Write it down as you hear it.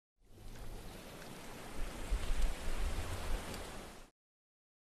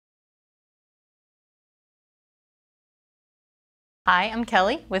Hi, I'm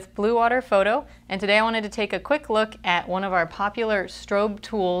Kelly with Bluewater Photo, and today I wanted to take a quick look at one of our popular strobe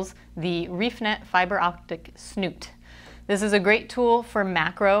tools, the Reefnet Fiber Optic Snoot. This is a great tool for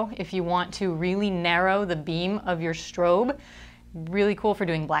macro if you want to really narrow the beam of your strobe. Really cool for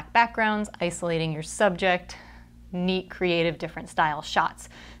doing black backgrounds, isolating your subject, neat, creative, different style shots.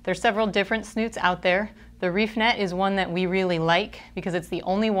 There's several different snoots out there. The Reefnet is one that we really like because it's the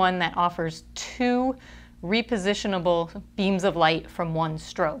only one that offers two repositionable beams of light from one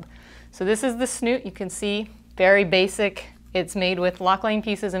strobe. So this is the snoot. You can see, very basic. It's made with lock-line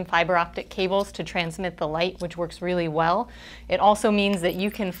pieces and fiber optic cables to transmit the light, which works really well. It also means that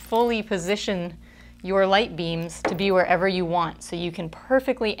you can fully position your light beams to be wherever you want. So you can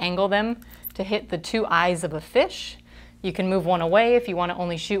perfectly angle them to hit the two eyes of a fish. You can move one away if you want to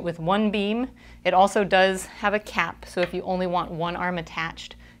only shoot with one beam. It also does have a cap, so if you only want one arm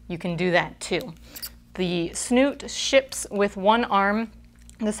attached, you can do that too. The snoot ships with one arm.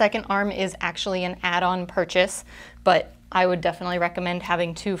 The second arm is actually an add-on purchase, but I would definitely recommend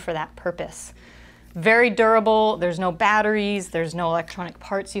having two for that purpose. Very durable, there's no batteries, there's no electronic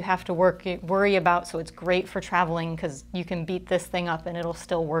parts you have to worry about, so it's great for traveling because you can beat this thing up and it'll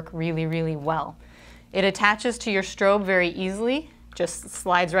still work really, really well. It attaches to your strobe very easily, just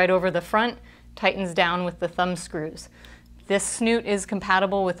slides right over the front, tightens down with the thumb screws. This snoot is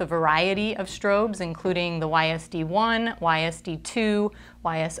compatible with a variety of strobes, including the YSD1, YSD2,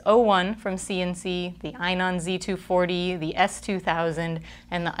 YS01 from CNC, the Inon Z240, the S2000,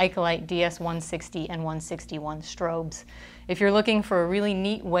 and the Icolite DS160 and 161 strobes. If you're looking for a really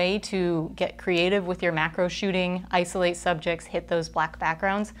neat way to get creative with your macro shooting, isolate subjects, hit those black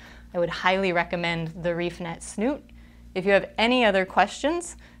backgrounds, I would highly recommend the Reefnet Snoot. If you have any other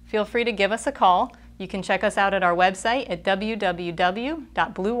questions, feel free to give us a call. You can check us out at our website at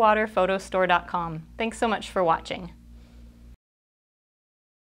www.bluewaterphotostore.com. Thanks so much for watching.